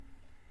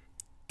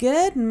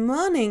Good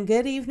morning,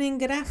 good evening,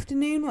 good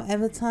afternoon,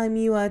 whatever time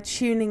you are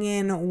tuning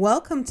in.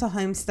 Welcome to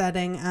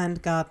Homesteading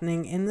and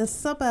Gardening in the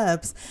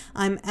Suburbs.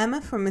 I'm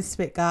Emma from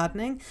Misfit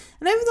Gardening,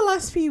 and over the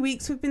last few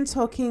weeks we've been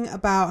talking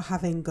about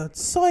having good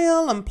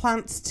soil and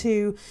plants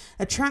to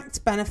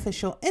attract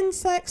beneficial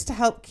insects to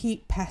help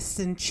keep pests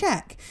in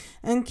check.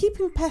 And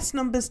keeping pest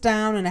numbers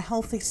down in a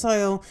healthy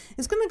soil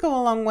is going to go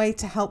a long way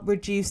to help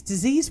reduce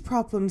disease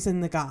problems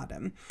in the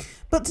garden.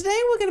 But today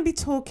we're going to be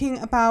talking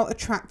about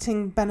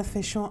attracting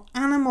beneficial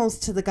animals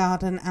to the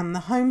garden and the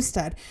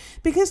homestead,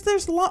 because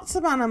there's lots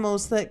of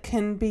animals that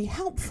can be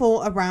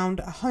helpful around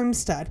a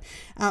homestead.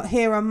 Out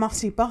here on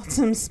Mossy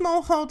Bottom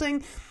Small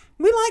Holding,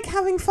 we like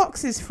having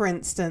foxes, for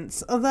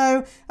instance,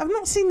 although I've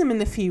not seen them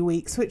in a few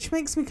weeks, which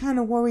makes me kind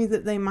of worry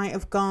that they might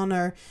have gone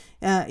or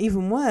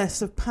even worse,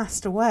 have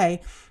passed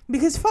away,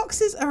 because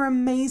foxes are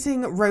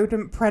amazing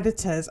rodent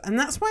predators, and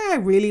that's why I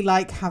really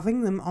like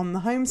having them on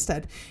the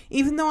homestead.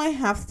 Even though I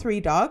have 3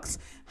 dogs,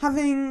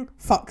 having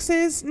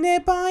foxes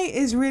nearby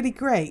is really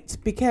great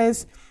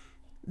because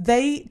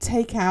they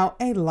take out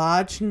a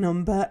large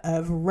number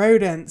of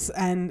rodents,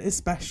 and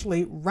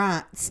especially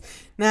rats.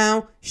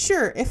 Now,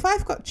 sure, if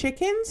I've got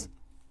chickens,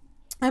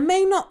 I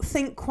may not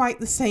think quite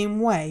the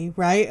same way,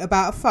 right,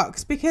 about a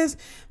fox, because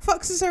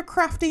foxes are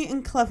crafty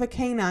and clever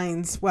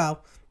canines,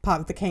 well, part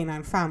of the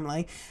canine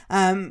family,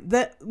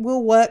 that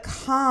will work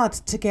hard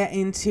to get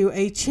into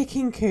a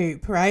chicken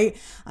coop, right?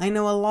 I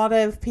know a lot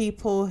of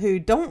people who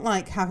don't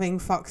like having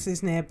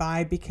foxes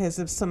nearby because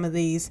of some of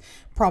these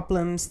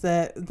problems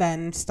that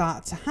then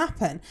start to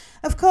happen.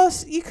 Of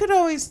course, you could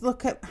always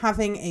look at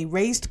having a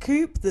raised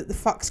coop that the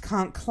fox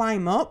can't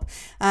climb up,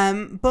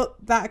 but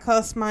that of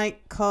course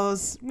might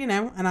cause,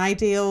 an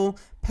ideal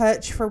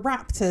perch for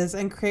raptors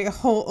and create a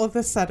whole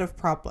other set of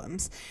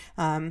problems.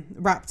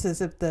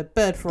 Raptors of the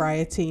bird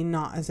variety,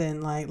 not as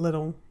in like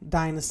little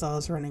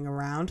dinosaurs running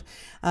around.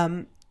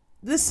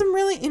 There's some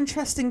really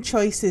interesting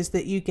choices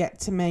that you get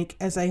to make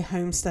as a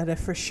homesteader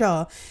for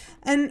sure.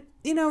 And,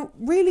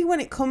 really when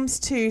it comes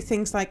to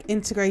things like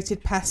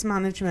integrated pest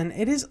management,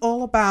 it is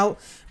all about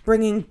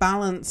bringing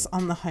balance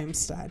on the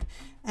homestead.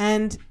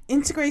 And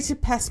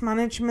integrated pest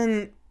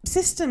management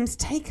systems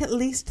take at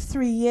least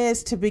 3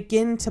 years to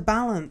begin to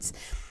balance.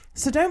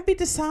 So don't be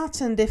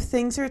disheartened if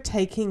things are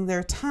taking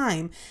their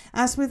time.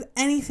 As with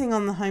anything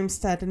on the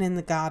homestead and in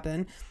the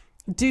garden,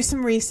 do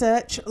some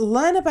research,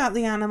 learn about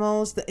the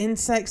animals, the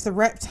insects, the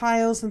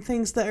reptiles, and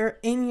things that are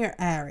in your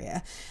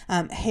area.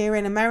 Here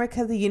in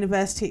America, the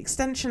University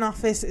Extension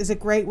Office is a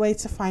great way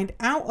to find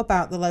out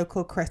about the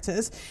local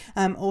critters.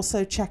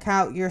 Also, check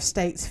out your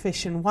state's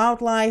Fish and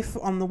Wildlife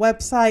on the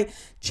website.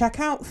 Check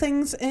out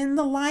things in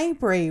the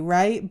library,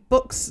 right?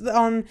 Books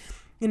on,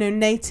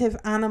 native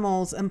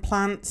animals and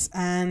plants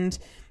and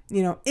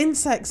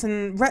insects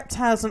and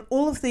reptiles and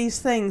all of these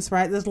things,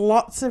 right? There's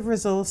lots of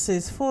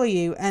resources for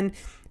you, and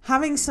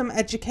having some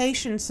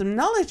education, some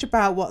knowledge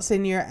about what's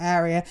in your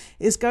area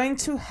is going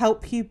to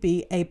help you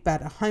be a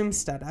better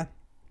homesteader.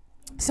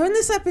 So in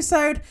this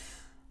episode,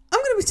 I'm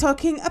going to be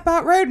talking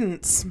about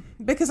rodents,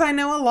 because I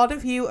know a lot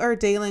of you are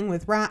dealing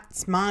with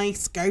rats,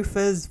 mice,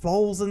 gophers,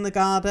 voles in the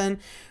garden,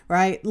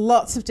 right?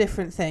 Lots of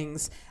different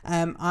things.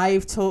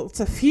 I've talked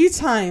a few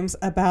times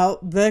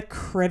about the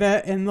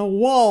critter in the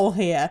wall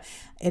here.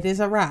 It is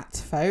a rat,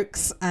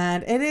 folks,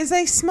 and it is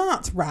a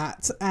smart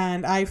rat,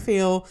 and I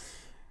feel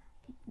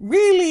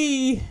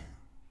really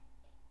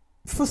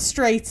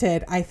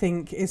frustrated, I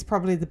think, is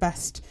probably the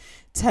best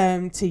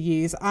term to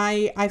use.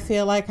 I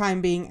feel like I'm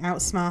being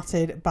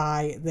outsmarted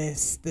by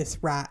this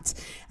rat.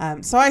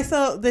 So I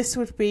thought this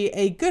would be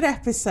a good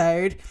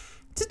episode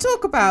to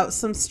talk about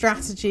some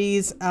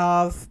strategies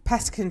of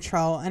pest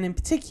control, and in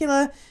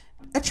particular,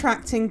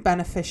 attracting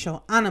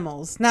beneficial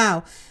animals.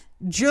 Now,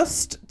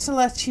 just to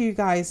let you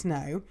guys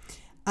know,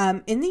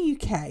 in the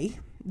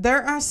UK,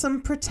 there are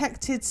some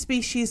protected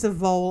species of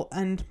vole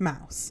and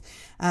mouse.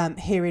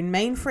 Here in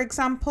Maine, for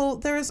example,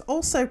 there is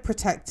also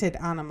protected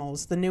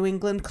animals. The New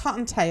England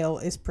cottontail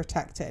is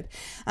protected.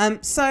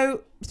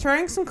 So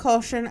throwing some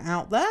caution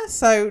out there.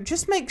 So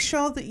just make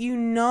sure that you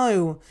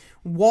know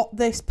what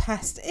this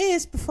pest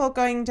is before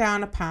going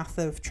down a path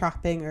of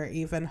trapping or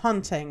even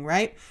hunting,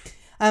 right?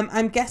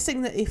 I'm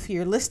guessing that if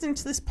you're listening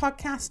to this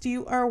podcast,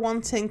 you are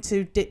wanting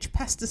to ditch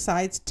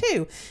pesticides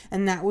too,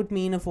 and that would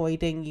mean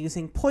avoiding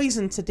using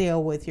poison to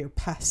deal with your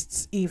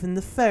pests, even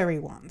the furry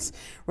ones,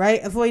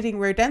 right? Avoiding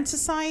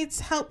rodenticides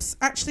helps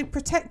actually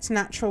protect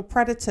natural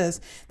predators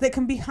that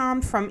can be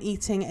harmed from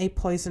eating a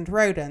poisoned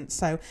rodent.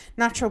 So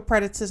natural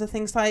predators are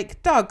things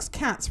like dogs,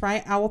 cats,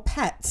 right? Our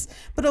pets,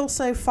 but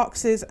also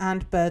foxes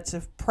and birds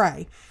of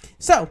prey.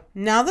 So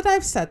now that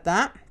I've said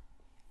that,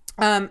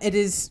 it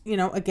is,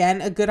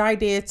 again, a good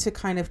idea to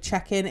kind of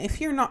check in.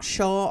 If you're not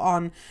sure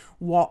on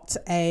what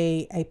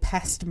a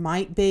pest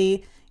might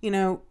be,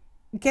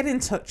 get in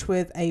touch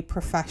with a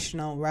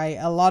professional, right?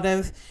 A lot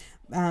of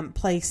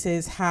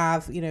places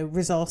have,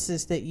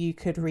 resources that you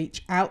could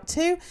reach out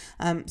to.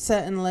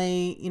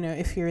 Certainly,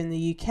 if you're in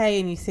the UK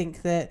and you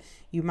think that,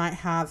 you might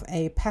have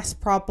a pest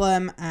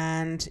problem,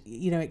 and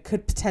it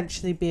could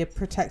potentially be a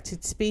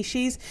protected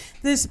species.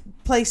 There's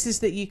places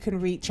that you can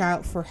reach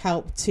out for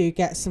help to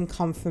get some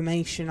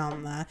confirmation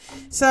on there.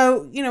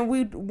 So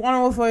we want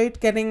to avoid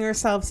getting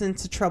ourselves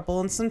into trouble,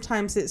 and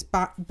sometimes it's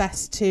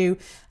best to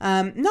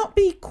not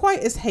be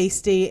quite as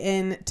hasty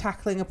in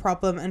tackling a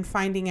problem and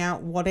finding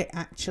out what it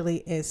actually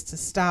is to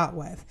start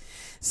with.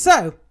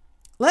 So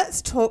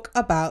let's talk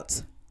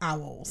about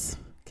owls.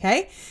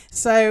 Okay,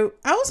 so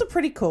owls are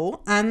pretty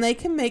cool, and they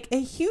can make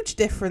a huge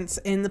difference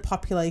in the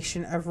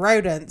population of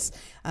rodents.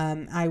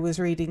 I was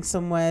reading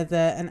somewhere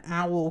that an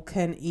owl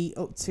can eat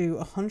up to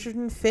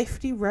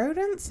 150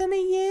 rodents in a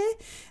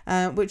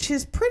year, which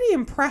is pretty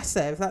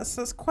impressive.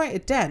 That's quite a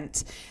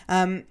dent.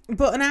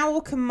 But an owl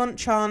can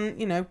munch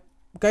on,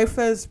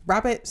 gophers,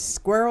 rabbits,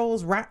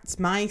 squirrels, rats,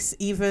 mice,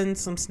 even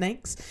some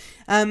snakes.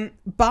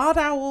 Barred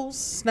owls,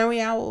 snowy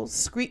owls,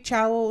 screech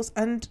owls,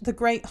 and the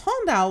great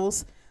horned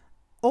owls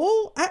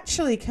all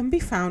actually can be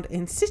found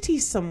in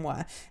cities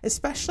somewhere,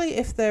 especially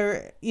if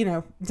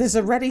there's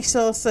a ready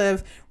source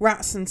of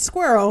rats and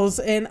squirrels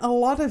in a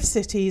lot of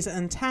cities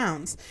and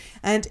towns.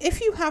 And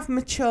if you have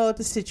mature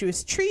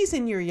deciduous trees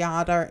in your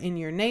yard or in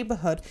your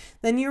neighborhood,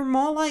 then you're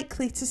more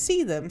likely to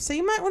see them. So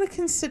you might want to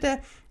consider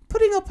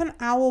putting up an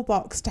owl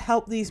box to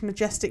help these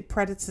majestic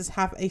predators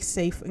have a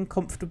safe and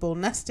comfortable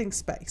nesting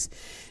space.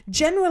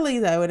 Generally,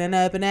 though, in an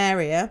urban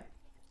area,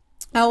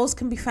 owls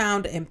can be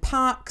found in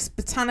parks,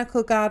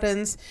 botanical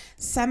gardens,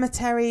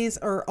 cemeteries,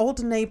 or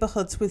older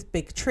neighborhoods with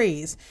big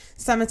trees.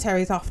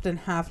 Cemeteries often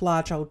have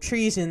large old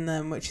trees in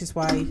them, which is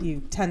why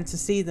you tend to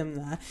see them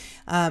there.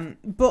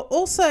 But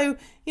also,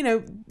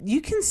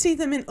 you can see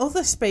them in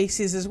other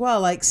spaces as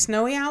well, like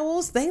snowy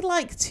owls. They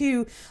like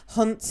to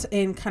hunt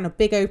in kind of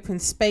big open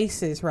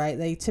spaces, right?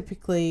 They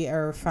typically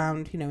are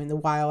found, in the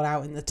wild,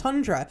 out in the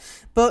tundra.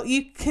 But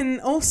you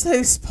can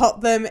also spot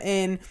them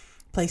in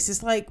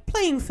places like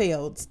playing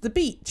fields, the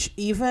beach,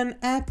 even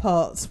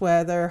airports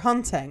where they're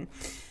hunting.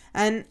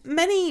 And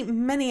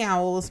many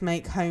owls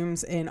make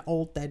homes in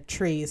old dead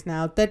trees.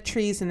 Now, dead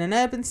trees in an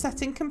urban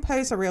setting can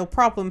pose a real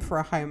problem for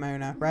a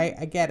homeowner, right?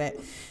 I get it.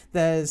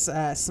 There's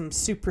some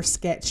super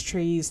sketch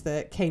trees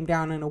that came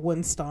down in a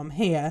windstorm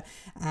here,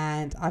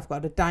 and I've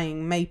got a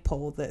dying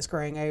maple that's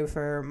growing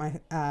over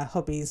my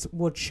hubby's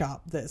wood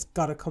shop that's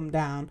got to come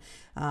down,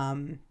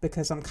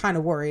 because I'm kind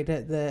of worried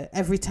that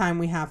every time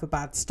we have a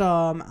bad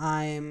storm,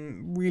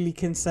 I'm really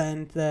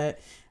concerned that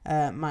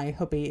my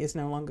hubby is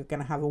no longer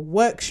going to have a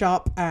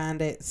workshop,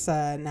 and it's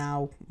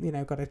now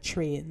got a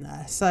tree in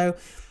there. So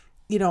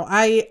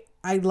I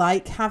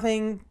like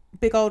having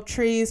big old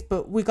trees,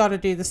 but we got to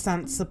do the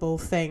sensible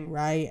thing,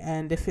 right?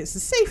 And if it's a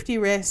safety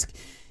risk,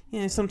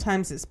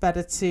 sometimes it's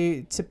better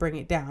to bring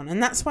it down.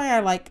 And that's why I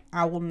like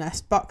owl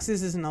nest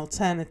boxes as an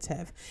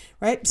alternative,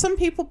 right? Some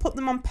people put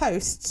them on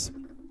posts,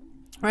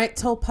 right?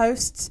 Tall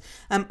posts.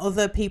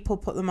 Other people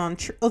put them on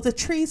other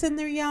trees in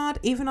their yard,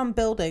 even on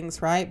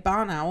buildings, right?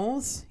 Barn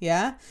owls,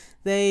 yeah.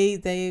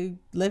 They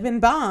live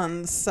in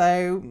barns.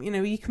 So,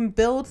 you can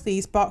build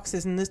these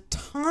boxes, and there's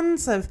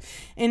tons of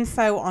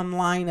info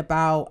online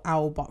about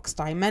owl box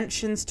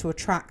dimensions to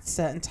attract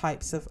certain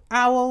types of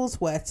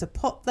owls, where to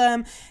put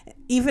them,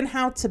 even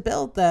how to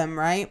build them,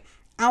 right?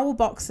 Owl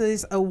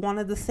boxes are one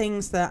of the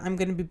things that I'm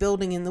going to be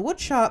building in the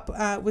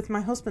woodshop with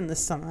my husband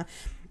this summer.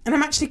 And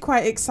I'm actually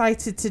quite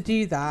excited to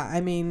do that.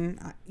 I mean,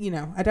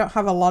 I don't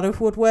have a lot of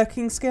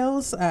woodworking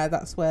skills.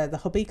 That's where the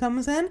hubby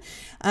comes in.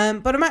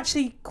 But I'm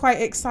actually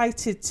quite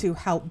excited to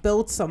help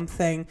build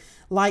something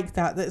like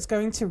that that's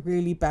going to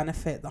really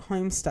benefit the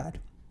homestead.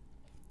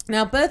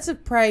 Now, birds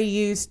of prey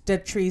use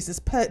dead trees as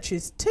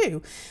perches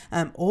too,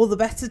 all the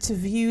better to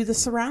view the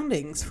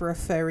surroundings for a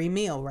furry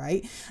meal,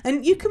 right?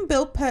 And you can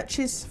build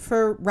perches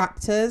for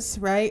raptors,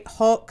 right?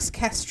 Hawks,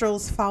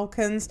 kestrels,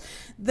 falcons.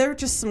 They're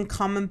just some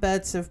common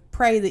birds of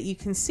prey that you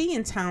can see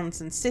in towns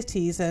and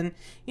cities, and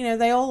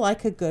they all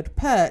like a good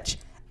perch.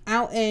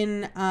 Out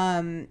in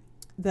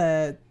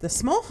the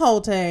small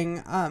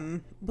holding,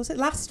 was it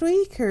last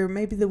week or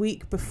maybe the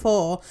week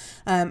before?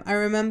 I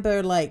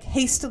remember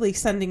hastily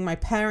sending my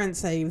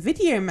parents a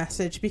video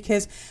message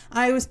because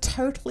I was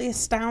totally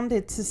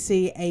astounded to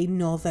see a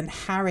northern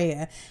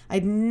harrier.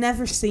 I'd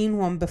never seen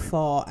one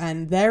before,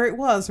 and there it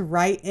was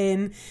right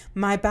in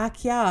my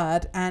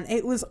backyard, and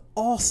it was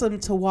awesome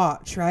to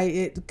watch,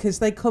 right? Because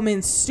they come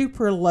in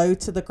super low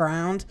to the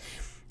ground.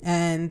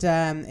 And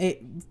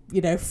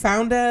it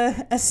found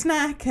a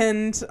snack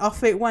and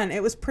off it went.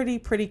 It was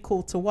pretty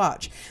cool to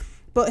watch.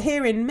 But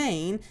here in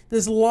Maine,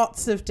 there's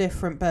lots of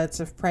different birds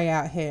of prey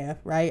out here,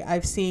 right?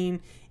 I've seen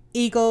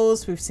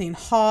eagles, we've seen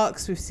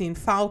hawks, we've seen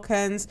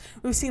falcons,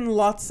 we've seen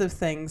lots of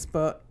things,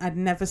 but I'd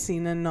never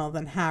seen a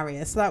northern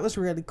harrier. So that was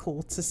really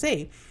cool to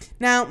see.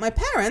 Now, my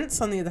parents,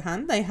 on the other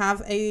hand, they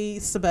have a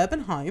suburban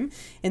home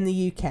in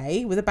the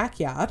UK with a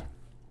backyard.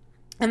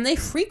 And they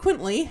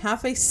frequently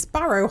have a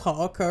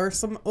sparrowhawk or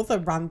some other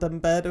random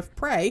bird of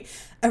prey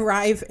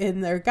arrive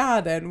in their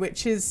garden,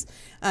 which is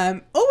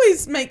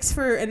always makes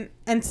for an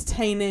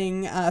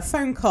entertaining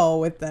phone call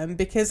with them,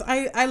 because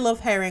I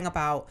love hearing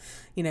about,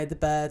 the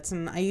birds.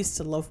 And I used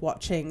to love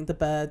watching the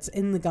birds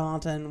in the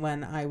garden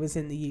when I was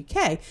in the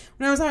UK.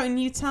 When I was out in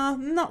Utah,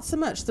 not so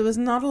much. There was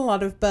not a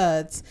lot of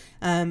birds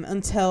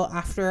until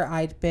after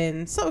I'd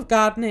been sort of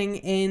gardening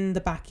in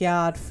the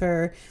backyard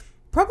for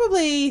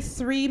probably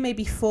 3,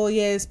 maybe 4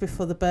 years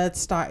before the birds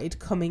started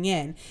coming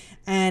in.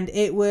 And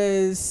it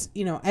was,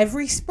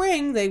 every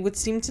spring they would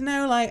seem to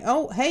know, like,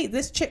 oh, hey,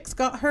 this chick's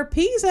got her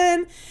peas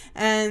in.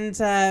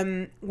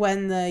 And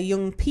when the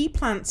young pea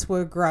plants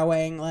were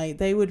growing, like,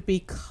 they would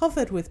be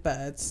covered with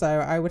birds. So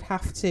I would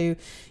have to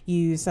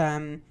use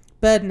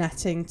bird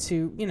netting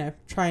to,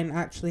 try and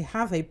actually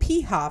have a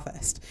pea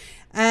harvest.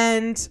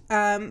 And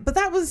but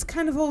that was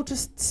kind of all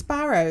just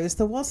sparrows.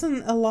 There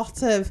wasn't a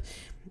lot of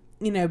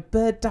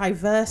bird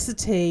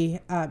diversity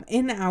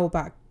in our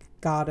back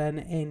garden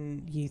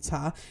in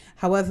Utah.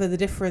 However, the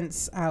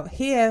difference out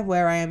here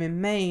where I am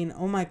in Maine,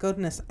 oh my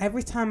goodness,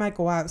 every time I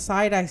go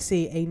outside I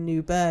see a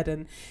new bird,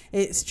 and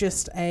it's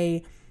just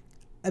a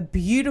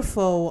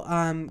beautiful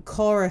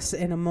chorus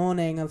in a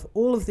morning of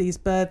all of these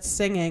birds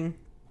singing.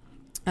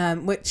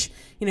 Which,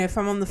 if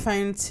I'm on the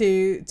phone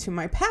to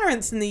my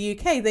parents in the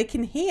UK, they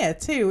can hear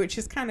too, which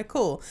is kind of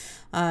cool.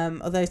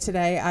 Although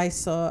today I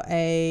saw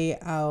it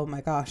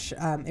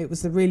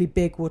was a really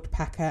big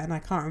woodpecker, and I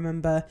can't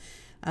remember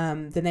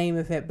the name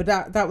of it, but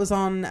that was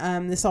on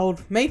this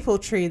old maple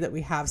tree that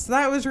we have. So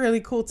that was really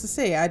cool to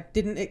see. I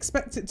didn't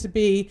expect it to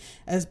be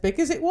as big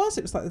as it was.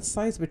 It was like the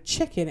size of a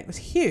chicken. It was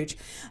huge.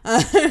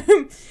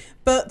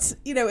 But,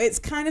 it's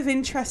kind of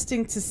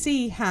interesting to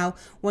see how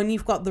when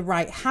you've got the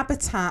right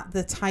habitat,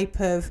 the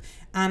type of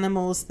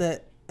animals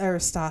that are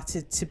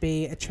started to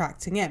be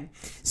attracting in.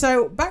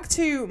 So back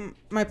to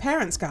my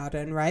parents'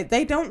 garden, right?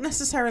 They don't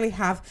necessarily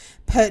have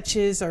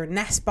perches or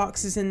nest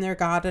boxes in their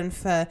garden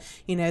for,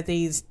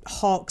 these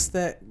hawks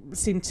that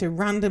seem to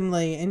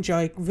randomly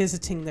enjoy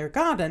visiting their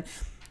garden.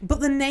 But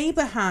the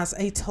neighbour has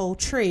a tall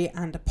tree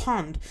and a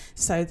pond.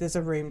 So there's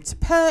a room to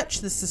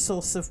perch, there's a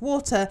source of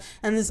water,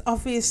 and there's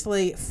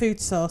obviously food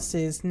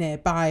sources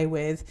nearby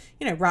with,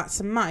 rats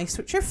and mice,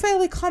 which are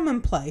fairly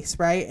commonplace,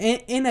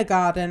 right? In a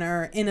garden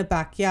or in a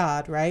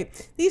backyard,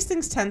 right? These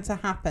things tend to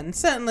happen.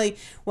 Certainly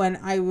when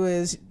I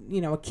was,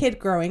 a kid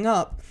growing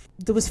up,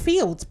 there was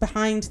fields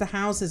behind the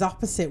houses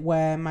opposite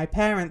where my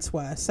parents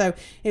were. So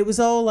it was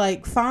all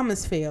like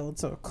farmers'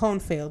 fields or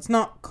cornfields,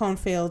 not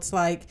cornfields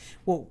like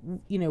what,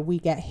 we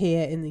get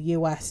here in the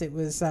US. It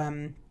was,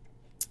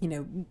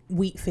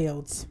 wheat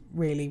fields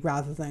really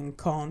rather than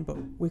corn, but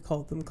we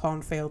called them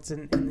cornfields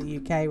in the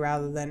UK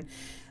rather than,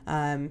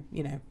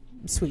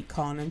 sweet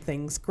corn and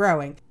things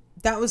growing.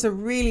 That was a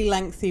really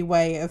lengthy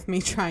way of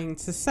me trying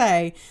to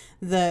say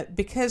that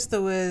because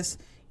there was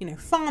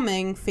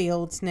farming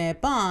fields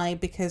nearby,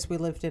 because we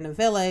lived in a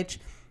village,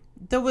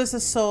 there was a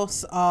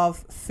source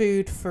of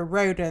food for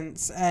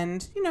rodents.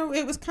 And,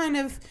 it was kind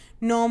of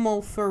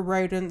normal for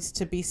rodents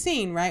to be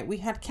seen, right? We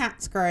had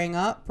cats growing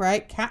up,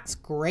 right? Cats,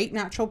 great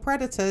natural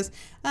predators.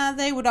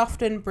 They would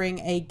often bring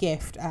a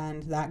gift,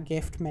 and that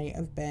gift may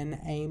have been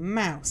a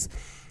mouse.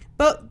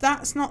 But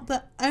that's not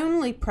the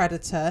only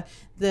predator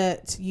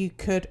that you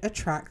could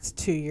attract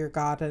to your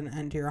garden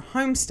and your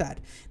homestead.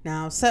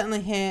 Now,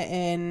 certainly here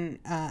in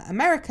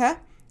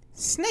America,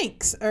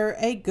 snakes are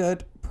a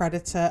good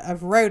predator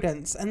of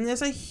rodents. And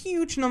there's a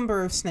huge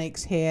number of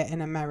snakes here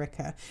in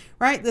America,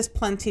 right? There's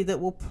plenty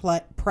that will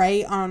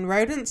prey on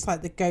rodents,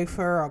 like the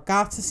gopher or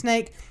garter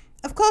snake.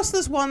 Of course,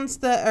 there's ones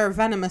that are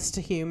venomous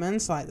to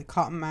humans, like the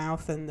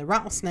cottonmouth and the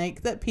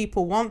rattlesnake, that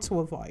people want to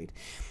avoid.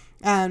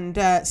 And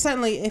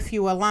certainly if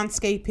you are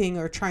landscaping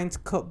or trying to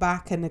cut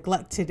back a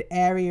neglected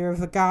area of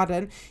a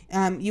garden,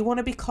 you want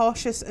to be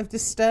cautious of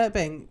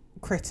disturbing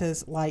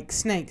critters like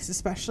snakes,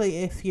 especially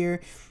if you're,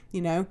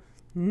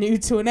 new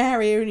to an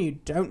area and you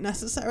don't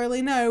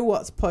necessarily know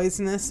what's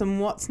poisonous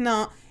and what's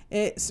not.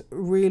 It's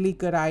really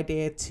good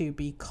idea to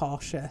be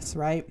cautious,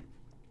 right?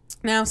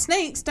 Now,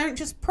 snakes don't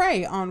just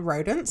prey on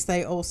rodents.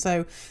 They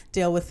also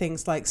deal with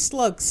things like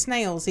slugs,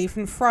 snails,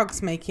 even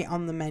frogs make it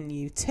on the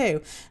menu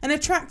too. And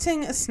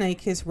attracting a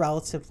snake is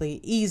relatively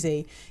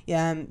easy.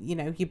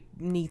 You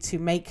need to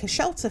make a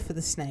shelter for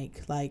the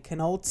snake, like an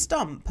old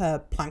stump,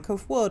 a plank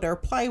of wood or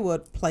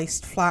plywood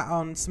placed flat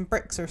on some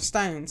bricks or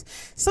stones.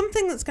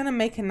 Something that's going to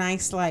make a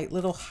nice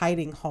little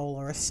hiding hole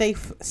or a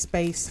safe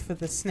space for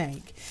the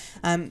snake.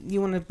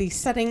 You want to be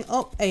setting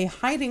up a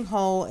hiding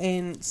hole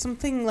in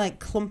something like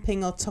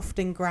clumping or tough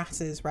tufting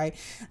grasses, right?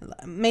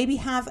 Maybe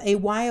have a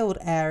wild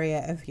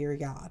area of your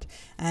yard,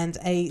 and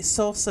a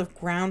source of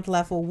ground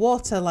level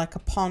water like a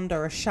pond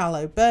or a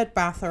shallow bird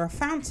bath or a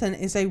fountain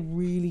is a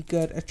really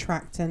good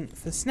attractant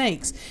for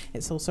snakes.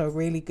 It's also a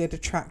really good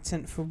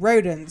attractant for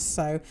rodents,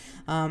 so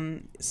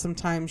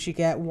sometimes you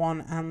get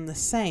one and the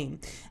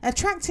same.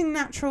 Attracting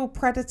natural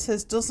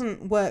predators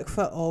doesn't work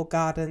for all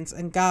gardens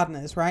and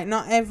gardeners, right?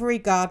 Not every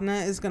gardener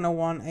is going to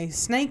want a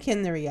snake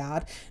in their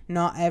yard.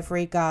 Not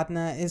every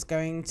gardener is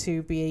going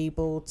to be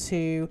able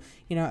to,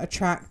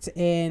 attract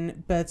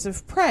in birds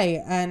of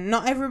prey, and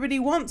not everybody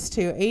wants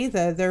to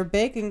either. They're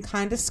big and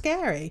kind of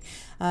scary,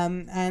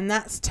 and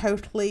that's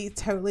totally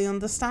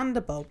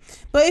understandable.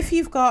 But if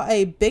you've got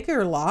a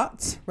bigger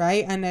lot,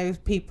 right? I know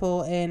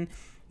people in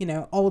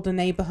older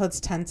neighborhoods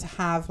tend to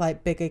have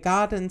like bigger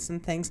gardens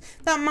and things.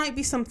 That might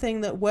be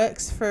something that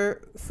works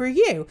for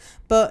you.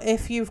 But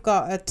if you've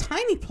got a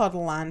tiny plot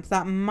of land,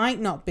 that might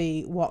not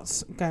be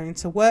what's going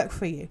to work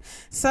for you.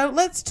 So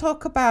let's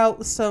talk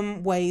about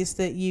some ways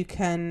that you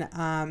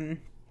can,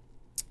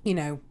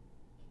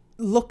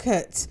 look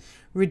at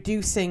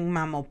reducing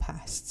mammal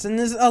pests. And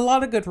there's a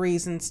lot of good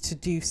reasons to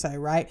do so,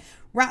 right?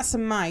 Rats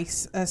and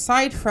mice,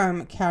 aside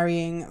from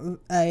carrying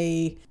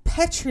a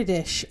petri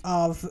dish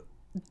of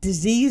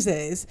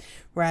diseases,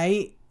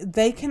 right,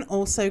 they can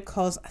also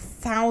cause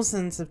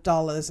thousands of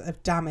dollars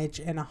of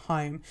damage in a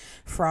home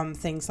from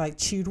things like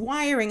chewed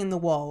wiring in the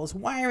walls,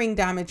 wiring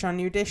damage on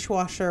your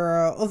dishwasher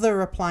or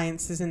other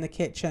appliances in the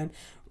kitchen.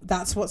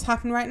 That's what's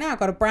happened right now.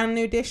 Got a brand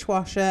new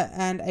dishwasher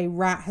and a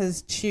rat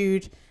has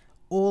chewed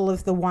all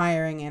of the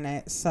wiring in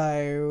it.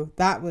 So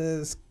that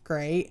was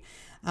great.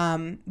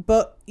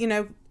 But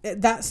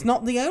that's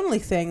not the only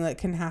thing that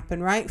can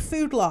happen, right?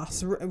 Food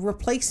loss,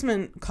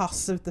 replacement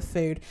costs of the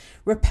food,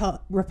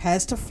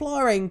 repairs to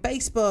flooring,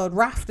 baseboard,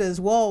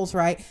 rafters, walls,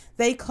 right?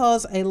 They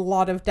cause a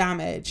lot of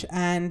damage.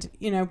 And,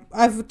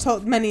 I've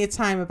talked many a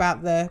time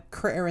about the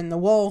critter in the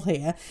wall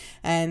here.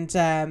 And,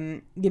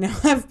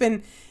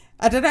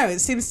 I don't know, it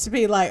seems to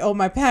be like,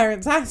 my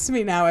parents ask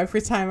me now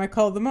every time I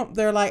call them up.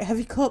 They're like, have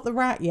you caught the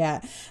rat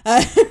yet?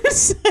 You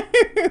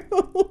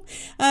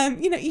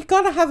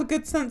got to have a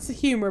good sense of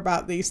humor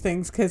about these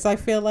things, because I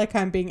feel like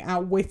I'm being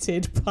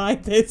outwitted by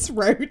this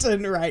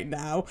rodent right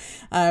now,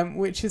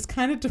 which is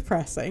kind of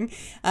depressing.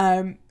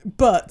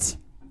 But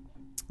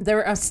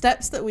there are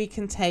steps that we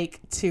can take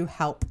to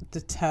help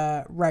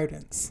deter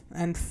rodents.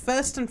 And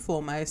first and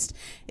foremost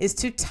is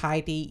to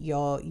tidy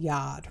your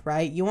yard,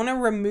 right? You want to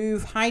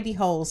remove hidey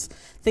holes,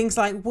 things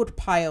like wood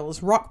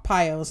piles, rock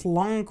piles,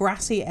 long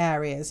grassy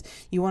areas.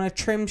 You want to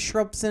trim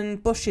shrubs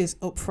and bushes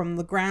up from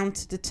the ground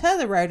to deter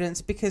the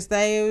rodents, because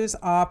those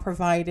are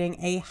providing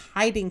a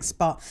hiding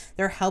spot.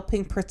 They're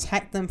helping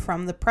protect them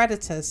from the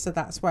predators. So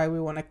that's why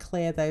we want to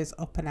clear those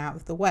up and out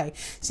of the way.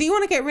 So you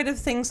want to get rid of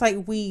things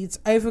like weeds,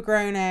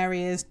 overgrown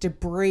areas,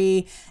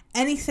 debris,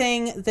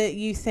 anything that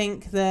you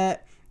think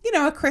that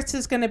a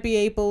critter's going to be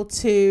able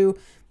to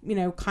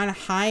kind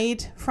of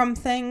hide from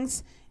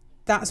things.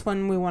 That's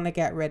when we want to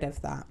get rid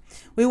of that.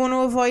 We want to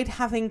avoid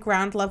having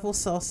ground level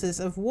sources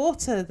of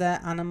water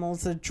that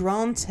animals are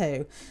drawn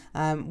to,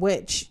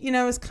 which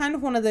is kind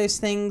of one of those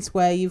things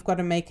where you've got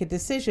to make a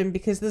decision,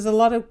 because there's a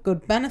lot of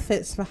good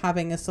benefits for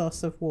having a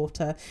source of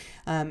water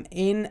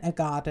in a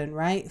garden,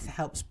 right? It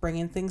helps bring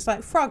in things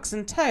like frogs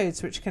and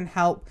toads, which can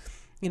help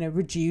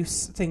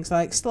reduce things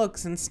like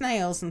slugs and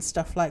snails and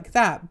stuff like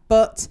that.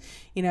 But,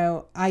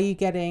 are you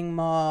getting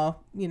more,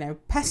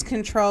 pest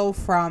control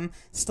from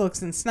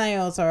slugs and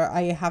snails, or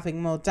are you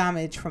having more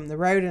damage from the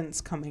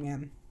rodents coming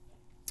in?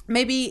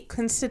 Maybe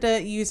consider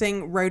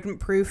using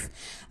rodent-proof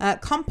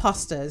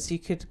composters. You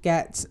could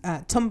get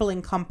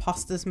tumbling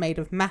composters made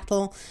of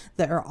metal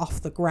that are off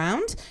the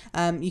ground.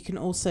 You can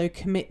also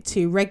commit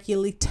to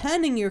regularly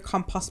turning your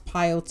compost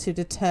pile to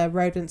deter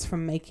rodents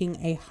from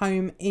making a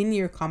home in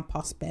your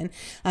compost bin.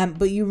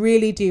 But you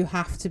really do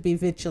have to be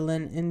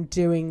vigilant in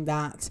doing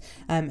that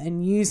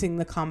and using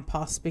the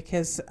compost,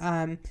 because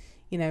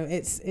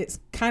it's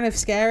kind of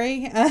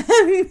scary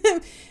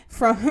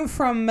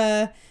from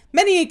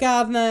many a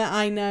gardener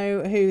I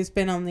know who's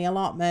been on the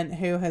allotment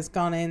who has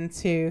gone in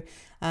to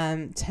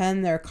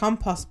turn their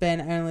compost bin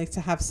only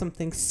to have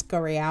something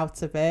scurry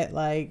out of it.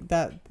 Like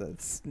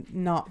that's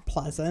not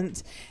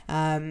pleasant.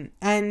 And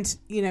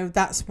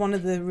that's one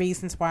of the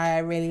reasons why I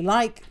really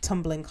like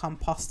tumbling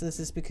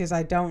composters, is because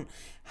I don't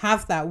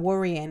have that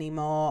worry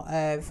anymore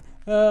of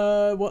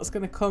what's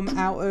going to come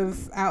out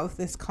of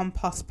this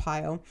compost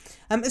pile,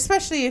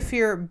 especially if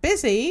you're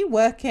busy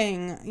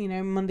working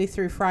Monday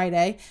through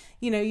Friday.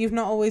 You've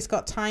not always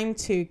got time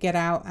to get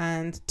out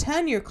and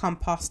turn your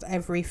compost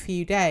every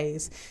few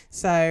days,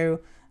 so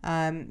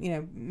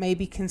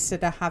maybe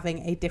consider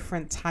having a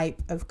different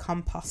type of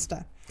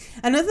composter.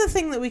 Another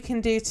thing that we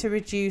can do to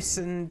reduce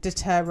and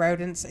deter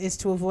rodents is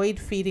to avoid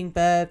feeding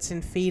birds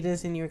in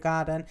feeders in your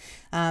garden.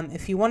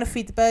 If you want to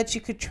feed the birds,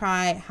 you could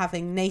try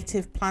having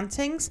native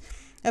plantings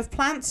of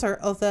plants or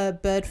other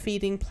bird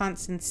feeding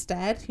plants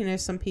instead.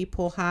 Some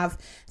people have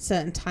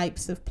certain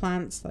types of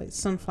plants, like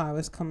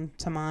sunflowers come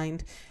to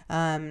mind,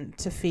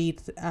 to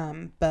feed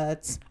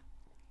birds.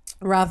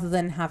 rather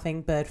than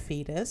having bird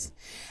feeders.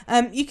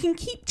 You can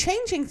keep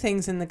changing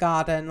things in the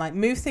garden, like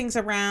move things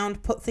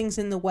around, put things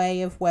in the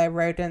way of where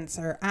rodents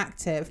are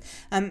active.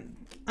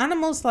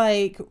 Animals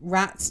like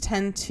rats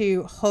tend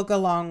to hug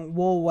along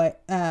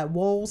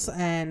walls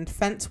and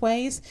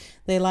fenceways.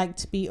 They like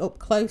to be up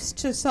close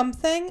to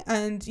something,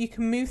 and you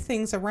can move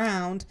things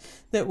around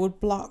that would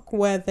block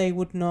where they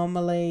would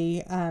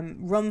normally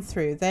run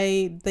through.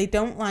 They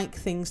don't like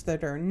things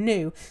that are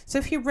new. So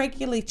if you're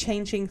regularly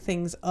changing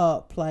things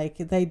up, like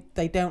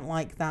they don't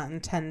like that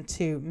and tend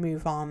to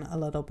move on a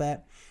little bit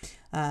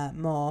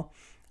more.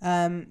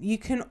 You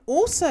can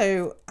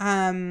also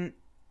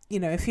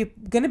if you're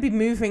going to be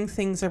moving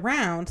things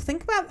around,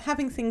 think about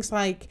having things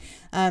like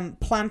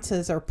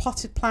planters or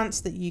potted plants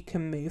that you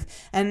can move.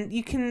 And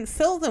you can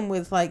fill them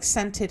with like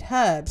scented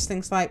herbs,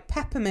 things like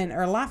peppermint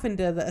or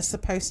lavender that are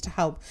supposed to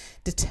help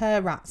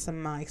deter rats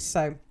and mice.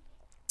 So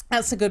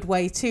that's a good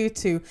way too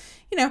to,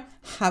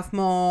 have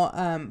more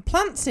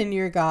plants in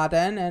your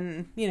garden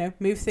and,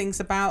 move things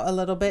about a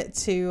little bit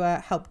to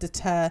help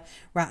deter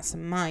rats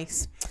and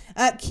mice.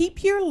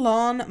 Keep your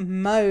lawn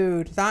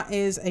mowed. That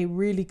is a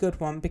really good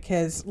one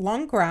because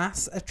long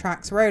grass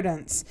attracts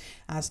rodents,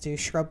 as do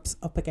shrubs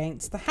up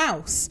against the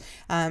house.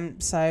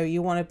 So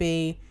you want to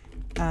be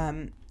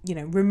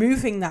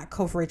removing that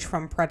coverage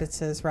from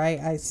predators, right?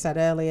 I said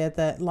earlier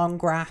that long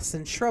grass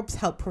and shrubs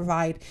help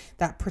provide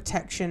that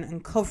protection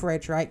and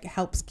coverage, right? It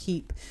helps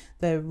keep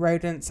the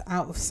rodents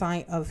out of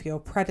sight of your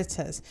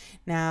predators.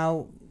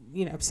 Now,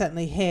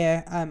 certainly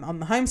here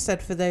on the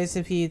homestead, for those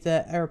of you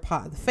that are a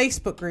part of the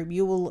Facebook group,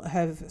 you will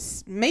have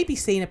maybe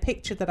seen a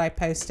picture that I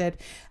posted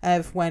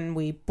of when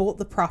we bought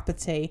the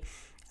property.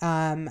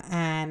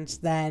 And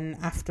then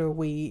after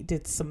we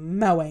did some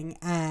mowing,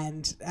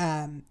 and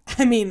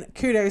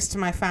kudos to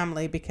my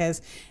family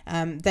because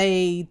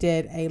they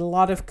did a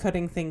lot of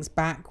cutting things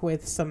back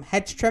with some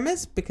hedge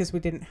trimmers because we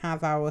didn't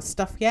have our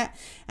stuff yet,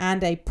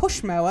 and a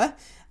push mower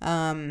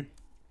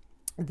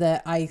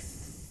that I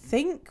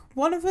think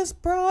one of us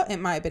brought. It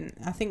might have been,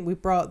 I think we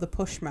brought the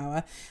push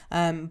mower,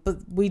 but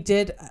we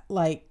did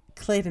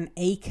cleared an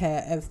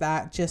acre of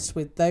that just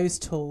with those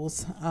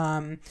tools.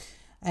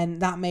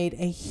 And that made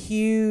a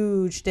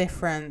huge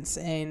difference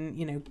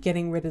in,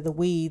 getting rid of the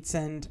weeds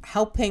and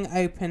helping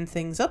open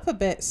things up a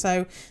bit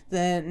so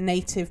the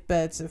native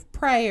birds of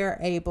prey are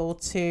able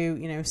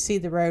to, see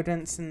the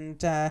rodents and,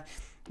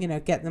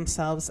 get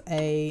themselves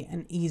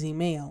an easy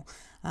meal.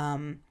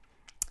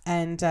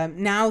 And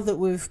now that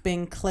we've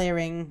been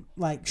clearing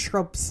like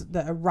shrubs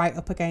that are right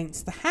up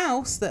against the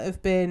house that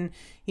have been,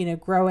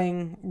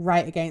 growing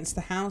right against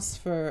the house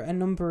for a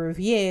number of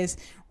years,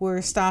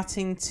 we're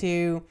starting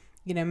to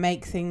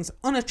make things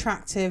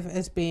unattractive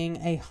as being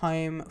a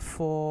home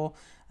for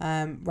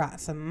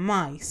rats and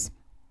mice.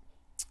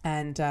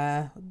 And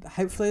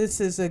hopefully this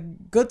is a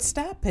good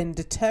step in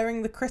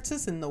deterring the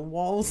critters in the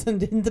walls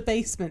and in the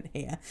basement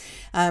here.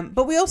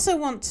 But we also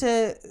want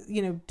to,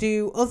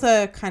 do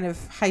other kind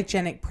of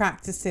hygienic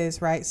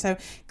practices, right? So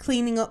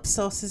cleaning up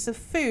sources of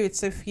food.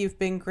 So if you've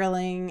been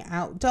grilling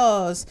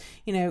outdoors,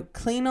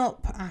 clean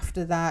up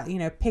after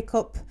that, pick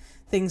up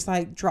things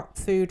like drop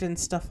food and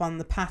stuff on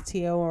the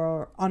patio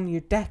or on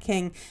your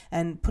decking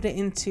and put it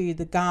into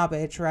the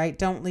garbage, right?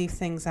 Don't leave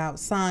things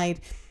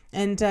outside.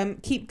 And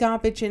keep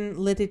garbage in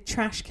lidded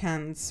trash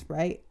cans,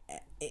 right?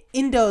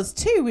 Indoors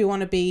too, we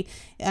want to be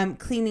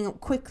cleaning up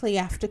quickly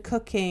after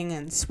cooking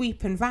and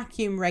sweep and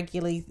vacuum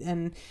regularly.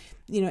 And,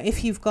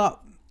 if you've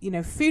got,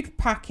 food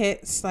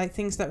packets, like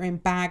things that are in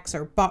bags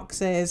or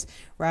boxes,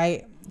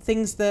 right?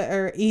 Things that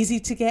are easy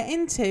to get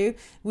into,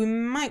 we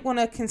might want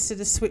to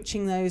consider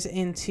switching those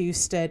into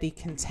sturdy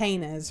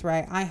containers,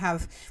 right? I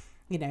have,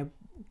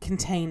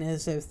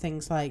 containers of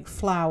things like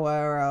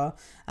flour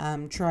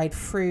or dried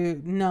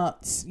fruit,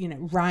 nuts,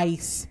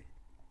 rice,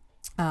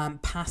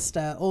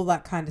 pasta, all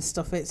that kind of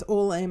stuff. It's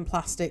all in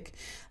plastic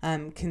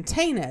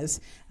containers,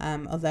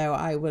 although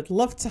I would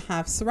love to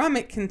have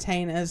ceramic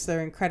containers.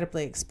 They're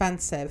incredibly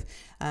expensive,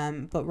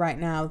 but right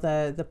now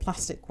the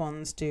plastic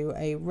ones do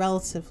a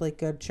relatively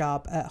good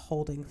job at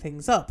holding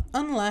things up,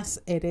 unless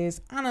it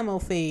is animal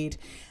feed,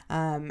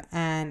 and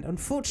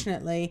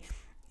unfortunately,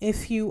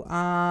 if you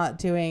are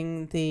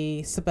doing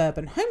the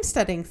suburban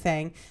homesteading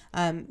thing,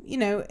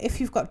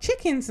 if you've got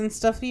chickens and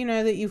stuff,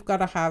 that you've got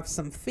to have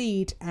some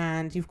feed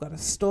and you've got to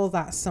store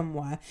that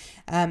somewhere.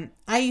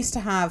 I used to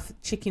have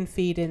chicken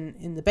feed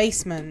in the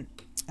basement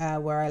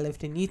where I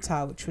lived in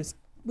Utah, which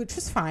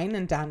was fine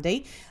and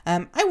dandy.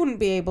 I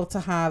wouldn't be able to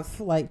have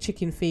like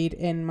chicken feed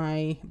in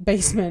my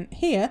basement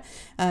here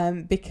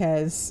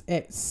because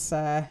it's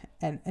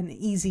an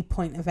easy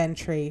point of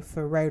entry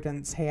for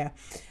rodents here.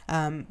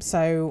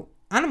 So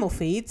animal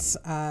feeds,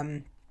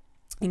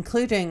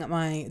 including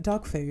my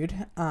dog food,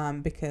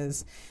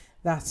 because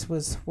that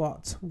was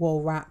what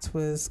Wall Rat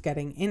was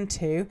getting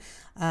into.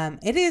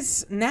 It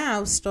is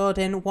now stored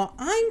in what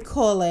I'm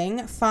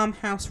calling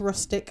farmhouse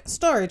rustic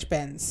storage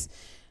bins.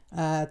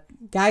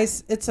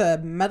 Guys, it's a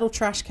metal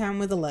trash can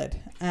with a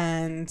lid,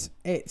 and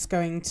it's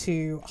going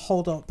to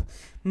hold up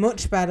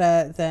much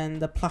better than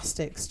the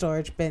plastic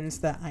storage bins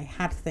that I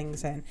had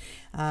things in,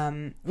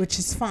 which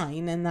is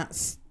fine, and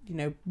that's, you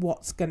know,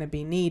 what's going to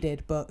be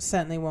needed. But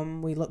certainly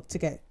when we look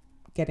to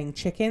getting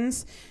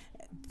chickens,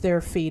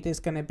 their feed is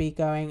going to be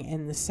going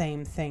in the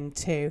same thing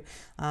too,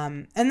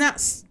 and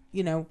that's,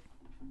 you know,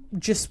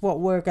 just what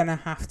we're going to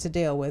have to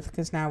deal with,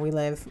 because now we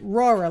live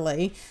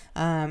rurally.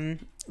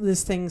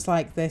 There's things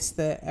like this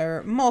that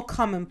are more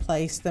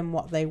commonplace than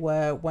what they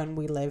were when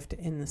we lived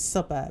in the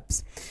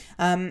suburbs.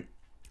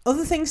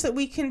 Other things that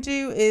we can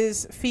do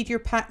is feed your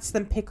pets,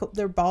 then pick up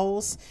their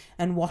bowls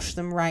and wash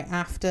them right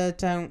after.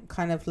 Don't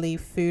kind of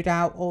leave food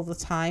out all the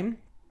time.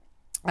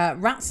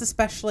 Rats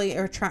especially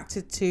are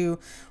attracted to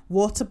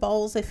water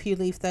bowls if you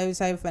leave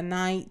those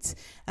overnight.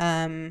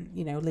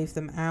 You know, leave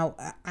them out,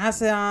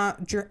 as are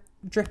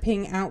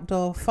dripping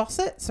outdoor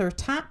faucets or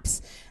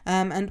taps,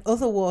 and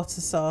other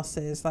water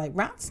sources. Like,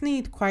 rats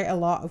need quite a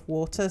lot of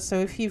water, so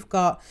if you've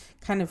got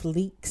kind of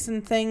leaks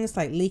and things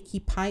like leaky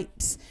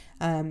pipes,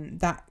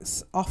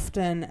 that's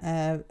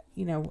often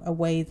you know, a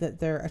way that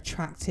they're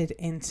attracted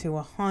into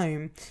a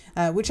home,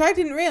 which I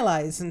didn't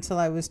realize until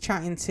I was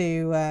chatting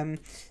to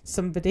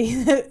somebody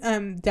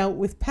that dealt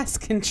with pest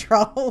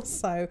control.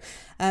 So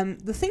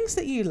the things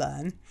that you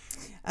learn.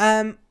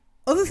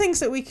 Other things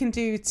that we can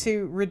do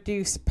to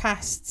reduce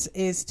pests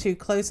is to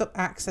close up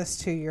access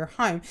to your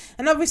home.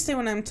 And obviously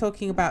when I'm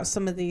talking about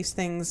some of these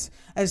things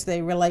as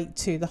they relate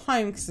to the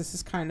home, because this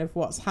is kind of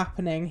what's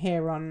happening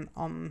here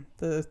on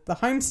the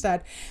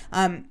homestead,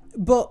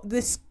 but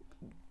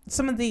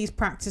some of these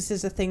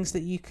practices are things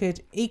that you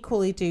could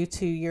equally do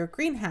to your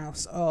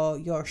greenhouse or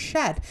your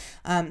shed,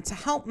 to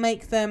help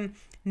make them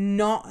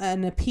not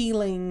an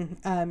appealing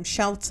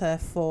shelter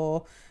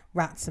for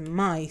rats and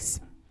mice.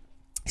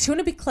 So you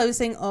want to be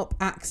closing up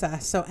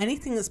access. So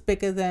anything that's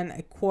bigger than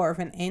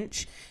 1/4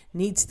 inch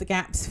needs the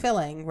gaps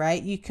filling,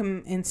 right? You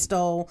can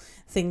install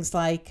things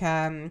like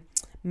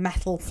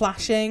metal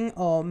flashing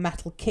or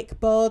metal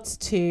kickboards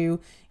to,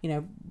 you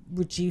know,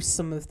 reduce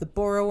some of the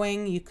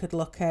burrowing. You could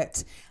look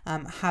at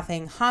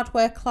having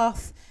hardware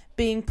cloth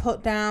being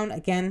put down,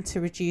 again,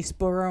 to reduce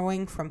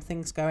burrowing from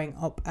things going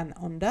up and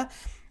under.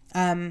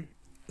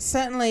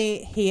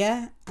 Certainly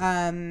here,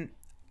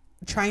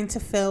 trying to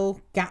fill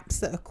gaps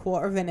that are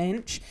 1/4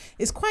 inch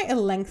is quite a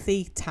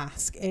lengthy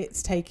task.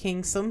 It's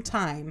taking some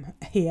time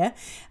here.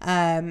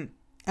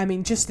 I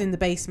mean, just in the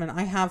basement,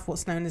 I have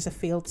what's known as a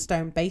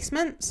fieldstone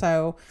basement.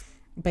 So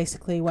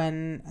basically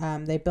when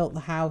they built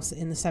the house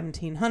in the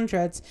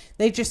 1700s,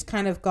 they just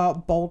kind of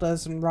got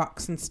boulders and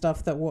rocks and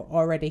stuff that were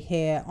already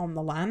here on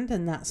the land,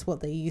 and that's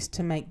what they used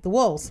to make the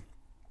walls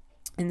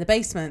in the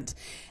basement.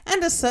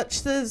 And as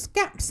such, there's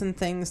gaps and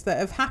things that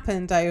have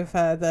happened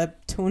over the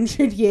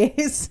 200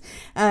 years.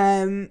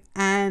 You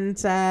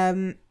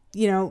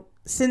know,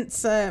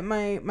 since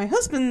my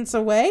husband's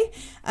away,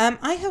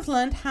 I have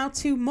learned how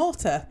to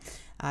mortar.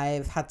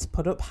 I've had to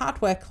put up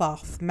hardware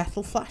cloth,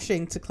 metal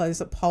flashing to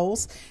close up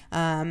holes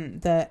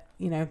that,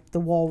 you know, the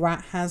wall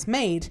rat has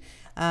made.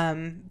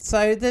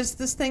 So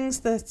there's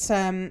things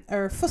that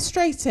are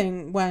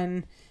frustrating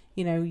when,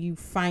 you know, you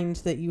find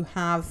that you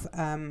have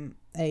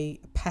a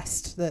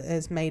pest that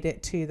has made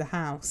it to the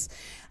house.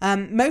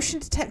 Motion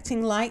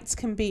detecting lights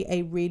can be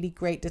a really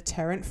great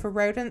deterrent for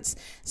rodents.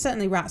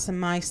 Certainly rats and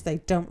mice, they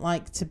don't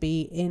like to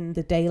be in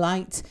the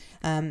daylight.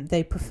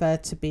 They prefer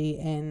to be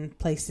in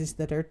places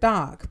that are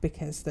dark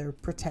because they're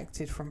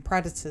protected from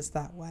predators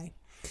that way.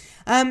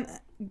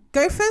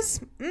 Gophers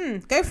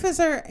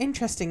are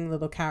interesting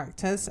little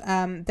characters.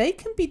 They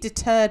can be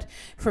deterred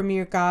from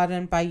your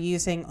garden by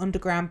using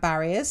underground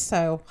barriers.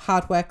 So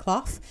hardware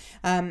cloth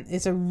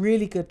is a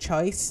really good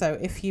choice. So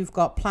if you've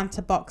got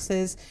planter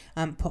boxes,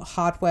 put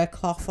hardware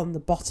cloth on the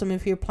bottom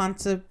of your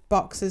planter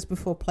boxes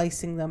before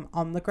placing them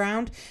on the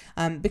ground,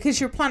 because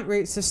your plant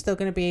roots are still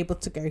going to be able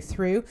to go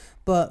through,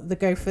 but the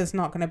gopher's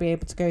not going to be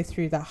able to go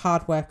through that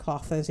hardware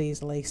cloth as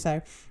easily.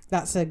 So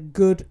that's a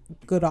good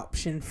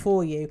option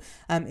for you.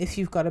 If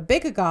you've got a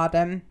bigger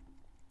garden,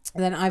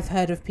 then I've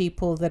heard of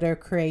people that are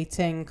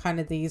creating kind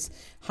of these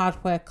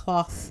hardware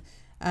cloth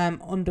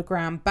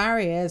underground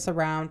barriers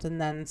around, and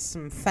then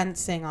some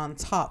fencing on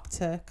top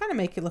to kind of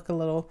make it look a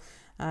little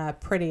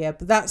prettier.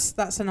 But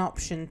that's an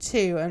option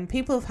too, and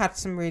people have had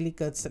some really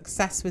good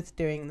success with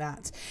doing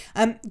that.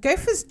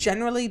 Gophers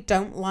generally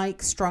don't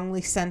like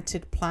strongly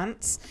scented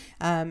plants,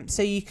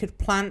 so you could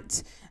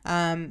plant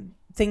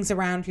things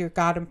around your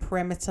garden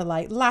perimeter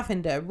like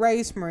lavender,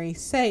 rosemary,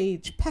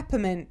 sage,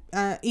 peppermint,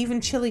 even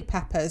chili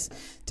peppers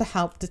to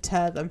help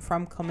deter them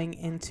from coming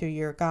into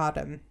your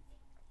garden.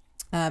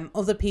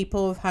 Other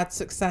people have had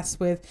success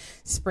with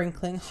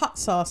sprinkling hot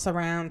sauce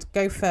around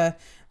gopher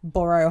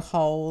burrow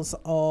holes,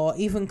 or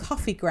even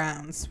coffee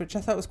grounds, which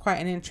I thought was quite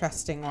an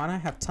interesting one. I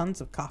have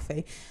tons of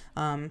coffee,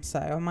 so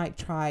I might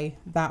try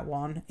that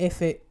one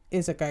if it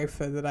is a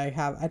gopher that I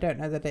have. I don't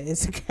know that it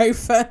is a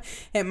gopher.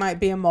 It might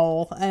be a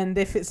mole. And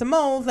if it's a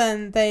mole,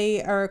 then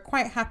they are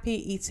quite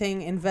happy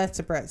eating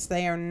invertebrates.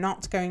 They are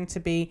not going to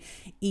be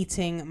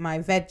eating my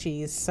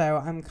veggies. So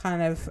I'm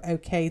kind of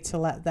okay to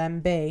let them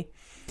be.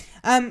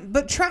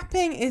 But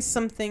trapping is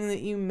something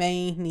that you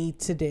may need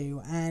to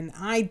do, and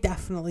I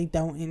definitely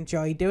don't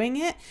enjoy doing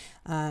it.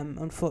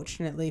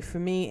 Unfortunately for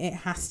me, it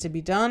has to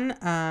be done.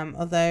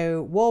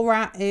 Although Wall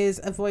Rat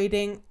is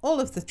avoiding all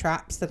of the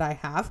traps that I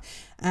have,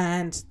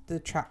 and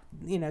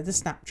the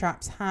snap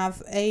traps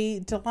have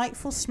a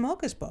delightful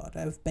smorgasbord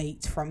of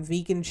bait, from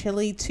vegan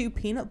chili to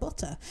peanut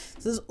butter.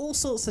 So there's all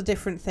sorts of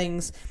different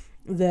things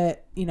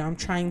that, I'm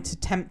trying to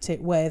tempt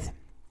it with.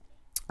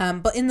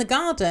 But in the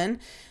garden,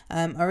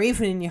 or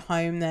even in your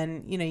home,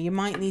 then, you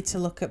might need to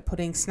look at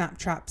putting snap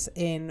traps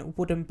in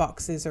wooden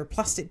boxes or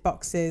plastic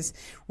boxes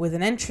with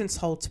an entrance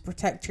hole to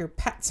protect your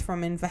pets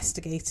from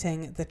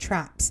investigating the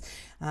traps.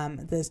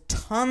 There's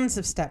tons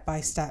of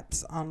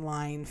step-by-steps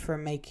online for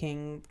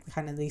making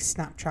kind of these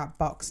snap trap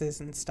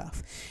boxes and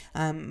stuff.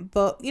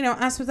 But,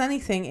 as with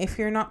anything, if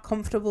you're not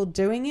comfortable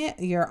doing it,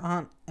 you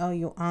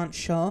aren't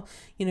sure,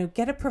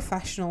 get a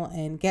professional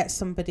in, get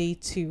somebody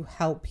to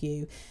help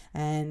you.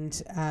 And,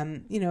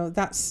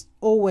 that's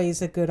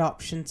always a good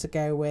option to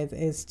go with,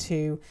 is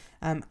to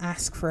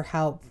ask for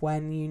help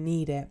when you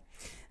need it.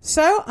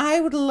 So I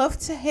would love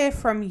to hear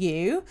from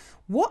you.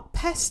 What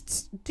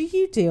pests do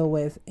you deal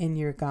with in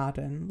your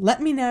garden?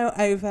 Let me know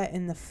over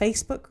in the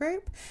Facebook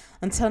group.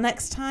 Until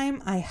next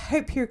time, I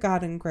hope your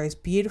garden grows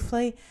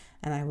beautifully,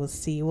 and I will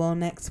see you all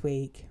next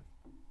week.